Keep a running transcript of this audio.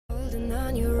Holding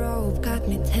on your rope got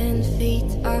me 10 feet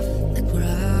off the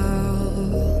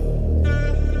ground.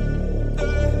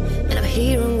 And I'm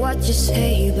hearing what you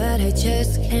say, but I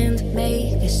just can't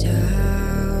make a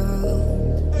sound.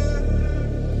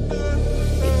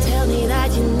 You tell me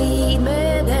that you need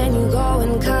me, then you go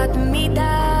and cut me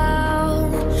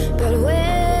down. But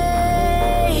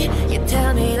wait, you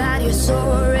tell me that you're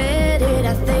sorry. Did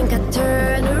I think I'd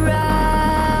turn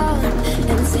around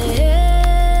and say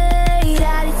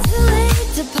that it's too late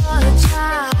to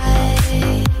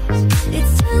apologize?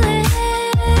 It's too late.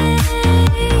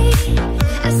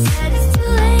 I said it's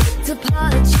too late to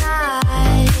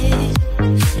apologize.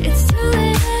 It's too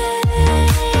late.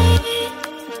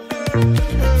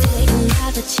 Take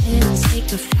another chance, take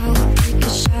a float, take a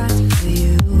shot for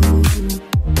you.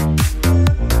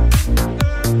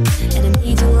 And I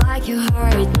need you like your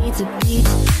heart needs a beat.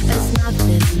 That's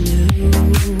nothing new.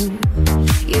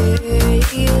 Yeah,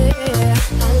 yeah.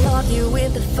 I love you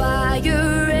with the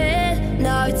fire red.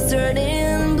 Now it's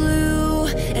turning blue.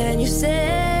 And you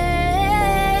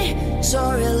say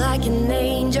sorry like an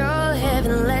angel.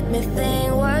 Heaven let me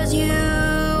think was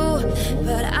you.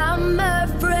 But I'm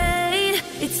afraid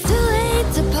it's too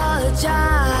late to apologize.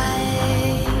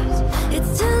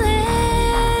 It's too late.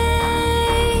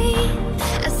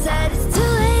 I said it's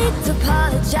too late to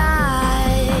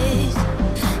apologize.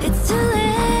 It's too late.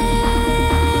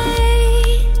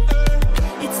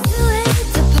 It's too late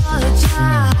to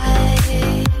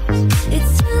apologize.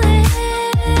 It's too late.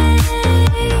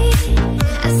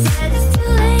 I said it's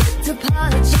too late to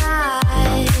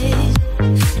apologize.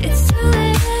 It's too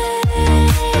late.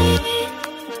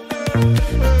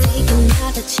 Take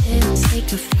another chance, take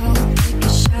a float, take a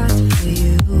shot for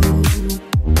you.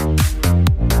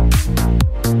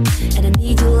 And I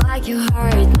need you like your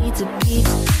heart needs a beat.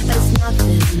 That's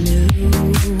nothing new.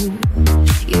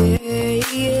 Yeah,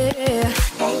 yeah.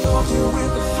 I love you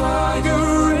with the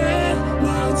fire red.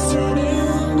 Now it's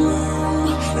turning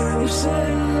blue. And you say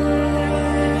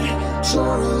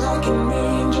sorry like an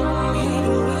angel. You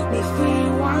let me think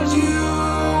was you.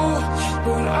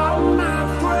 But I'm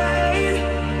afraid.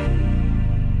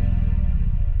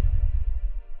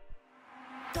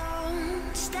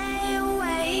 Don't stay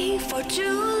away for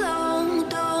too long.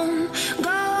 Don't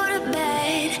go to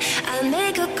bed. I'll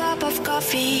make a cup of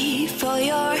coffee for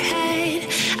your head.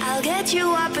 I'll get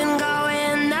you up and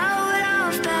going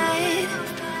out of bed.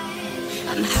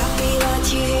 I'm happy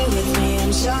that you're here with me.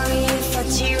 I'm sorry if I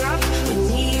tear up. When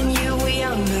me and you were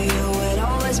younger, you would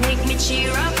always make me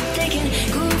cheer up. Taking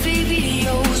goofy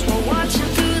videos while watching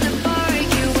through the park.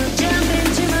 You will jump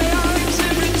into my arms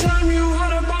every time you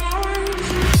had a bar.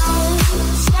 Don't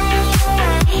stay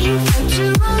away for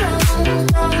too long. Don't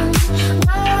go to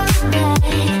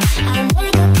bed. I'll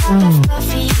make a cup of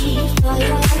coffee for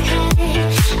your head.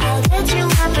 I'll get you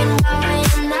up and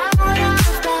going out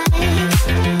of bed.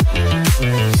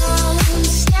 Don't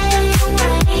stay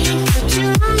away for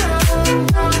too long. Don't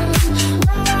go to bed.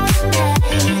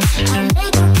 I'll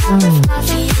make a cup of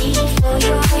coffee for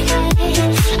your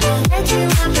head. I'll get you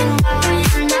up and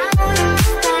going out of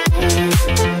bed.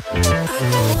 I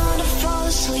don't wanna fall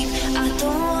asleep. I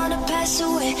don't wanna pass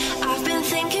away. I've been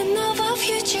thinking of our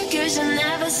future, 'cause I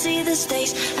never see this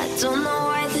days. I don't know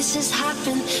why this has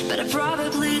happened, but I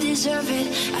probably deserve it.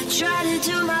 I try to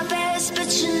do my best, but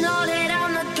you know that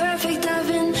I'm not perfect. I've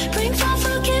been praying for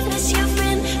forgiveness. You've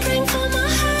been praying for my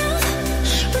health.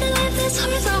 When I live this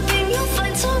hard, hoping you'll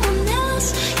find someone else.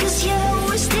 'Cause yeah,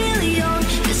 we're still young.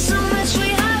 There's so much we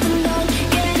haven't done.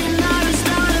 Getting married,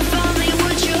 start a family.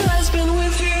 Would your husband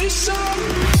with your son?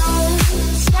 Don't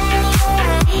stay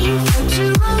away for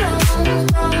too long. Don't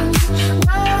go to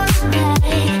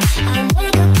bed. I'll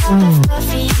make a cup of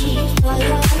coffee for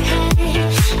your head.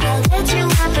 I'll get you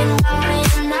up and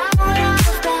going out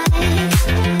of bed.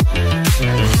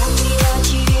 I'm happy that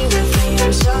you're here with me.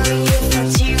 I'm sorry if I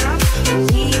tear up. When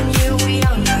me and you were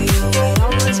younger, you would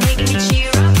always make me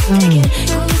cheer up. Taking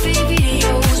goofy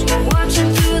videos while watching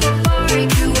through the park.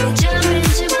 You will jump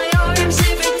into my arms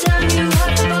every time you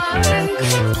had a bark.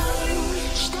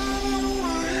 Stay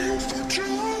away for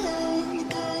too long.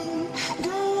 Don't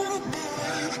go to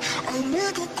bed. I'll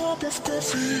make a cup of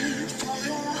coffee for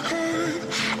your head.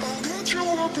 I'll get you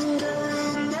up and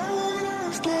going out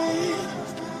of bed.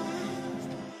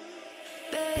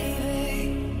 Baby,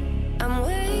 I'm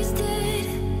wasted.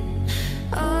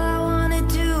 All I wanna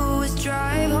do is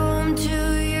drive home to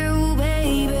you,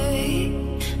 baby.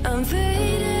 I'm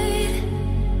faded.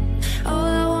 All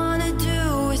I wanna do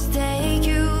is take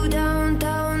you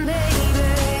downtown,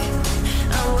 baby.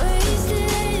 I'm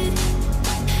wasted.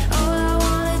 All I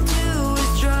wanna do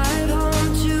is drive home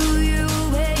to you,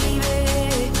 baby.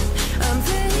 I'm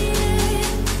faded.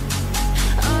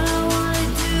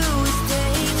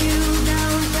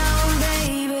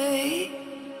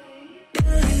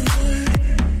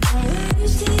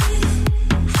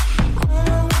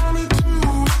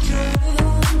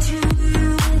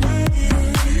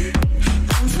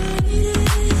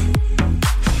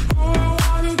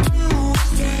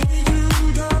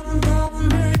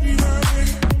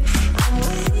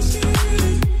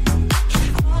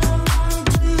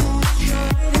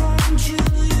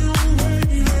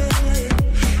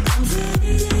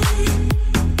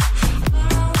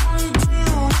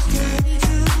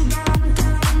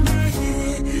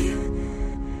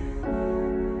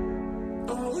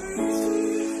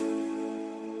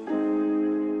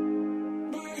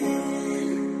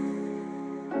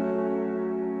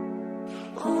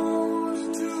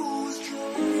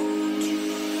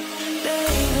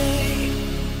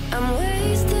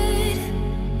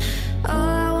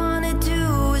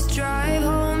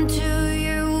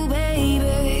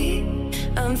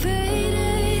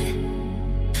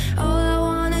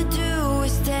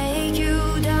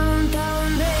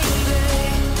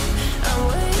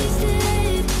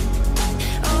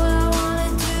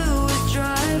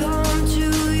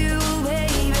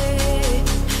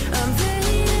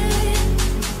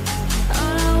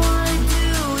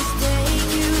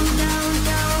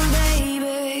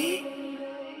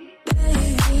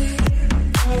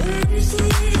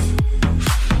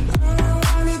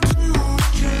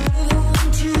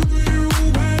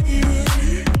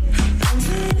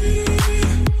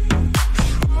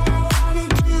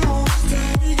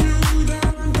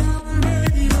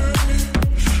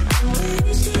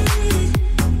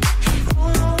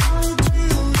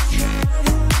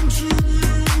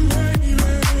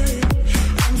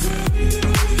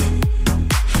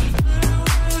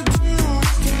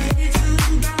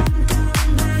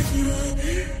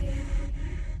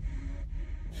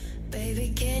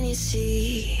 Baby, can you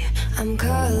see I'm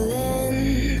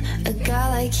calling? A guy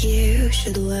like you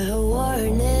should wear a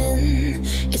warning.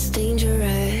 It's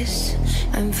dangerous,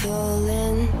 I'm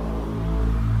falling.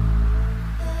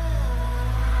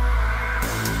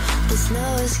 There's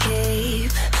no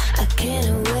escape, I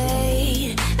can't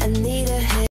wait. I need a